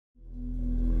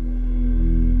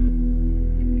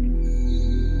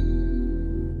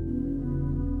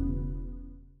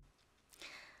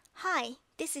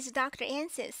This is Dr.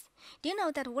 Ansys. Do you know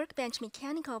that Workbench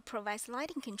Mechanical provides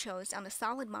lighting controls on the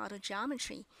solid model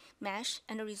geometry, mesh,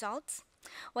 and the results?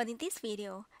 Well, in this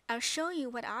video, I'll show you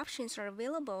what options are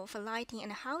available for lighting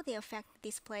and how they affect the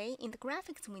display in the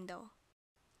graphics window.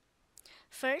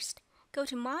 First, go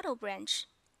to Model Branch.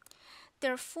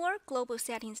 There are 4 global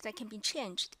settings that can be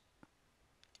changed.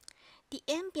 The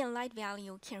ambient light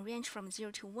value can range from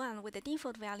 0 to 1 with a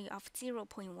default value of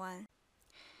 0.1.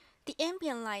 The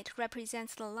ambient light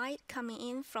represents the light coming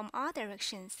in from all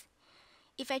directions.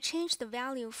 If I change the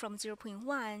value from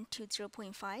 0.1 to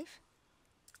 0.5,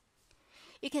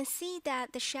 you can see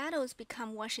that the shadows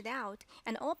become washed out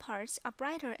and all parts are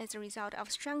brighter as a result of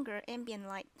stronger ambient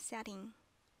light setting.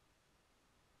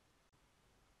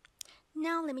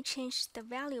 Now let me change the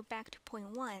value back to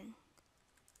 0.1.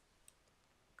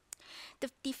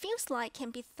 The diffuse light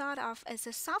can be thought of as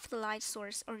a soft light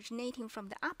source originating from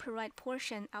the upper right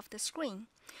portion of the screen.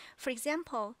 For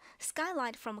example,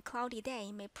 skylight from a cloudy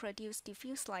day may produce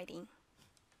diffuse lighting.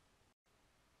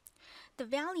 The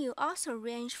value also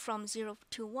ranges from 0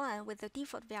 to 1 with a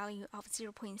default value of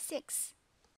 0.6.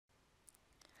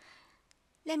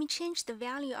 Let me change the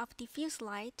value of diffuse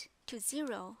light to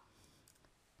 0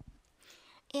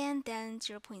 and then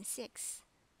 0.6.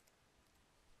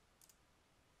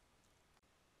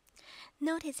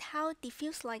 Notice how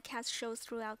diffuse light cast shows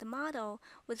throughout the model,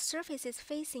 with surfaces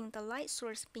facing the light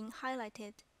source being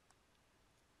highlighted.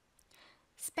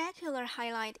 Specular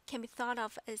highlight can be thought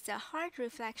of as a hard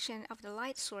reflection of the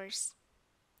light source.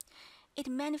 It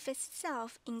manifests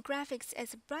itself in graphics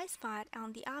as a bright spot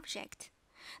on the object.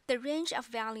 The range of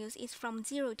values is from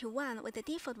 0 to 1 with a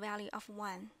default value of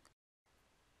 1.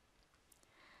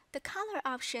 The color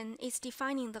option is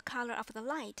defining the color of the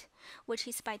light, which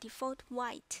is by default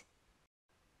white.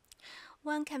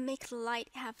 One can make the light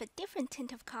have a different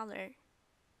tint of color,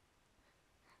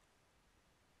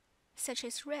 such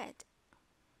as red.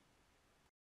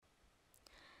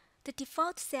 The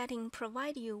default setting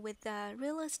provides you with a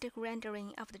realistic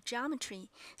rendering of the geometry,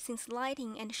 since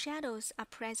lighting and shadows are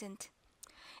present.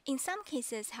 In some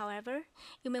cases, however,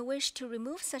 you may wish to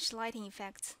remove such lighting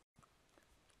effects.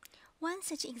 One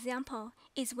such example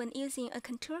is when using a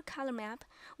contour color map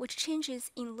which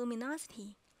changes in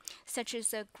luminosity, such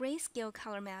as a grayscale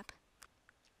color map.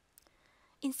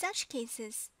 In such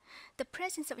cases, the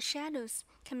presence of shadows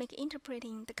can make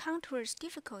interpreting the contours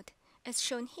difficult, as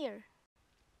shown here.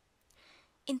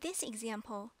 In this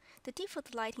example, the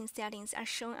default lighting settings are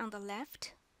shown on the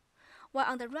left, while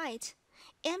on the right,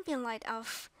 ambient light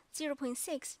of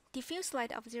 0.6, diffuse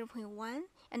light of 0.1,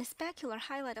 and specular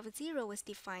highlight of 0 was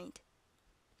defined.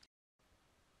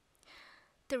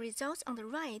 The results on the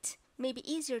right may be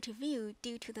easier to view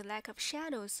due to the lack of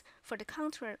shadows for the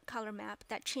contour color map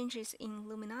that changes in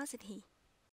luminosity.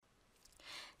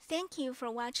 Thank you for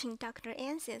watching Dr.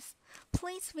 Ansys.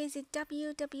 Please visit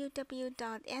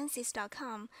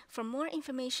www.ansys.com for more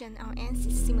information on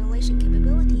Ansys simulation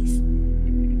capabilities.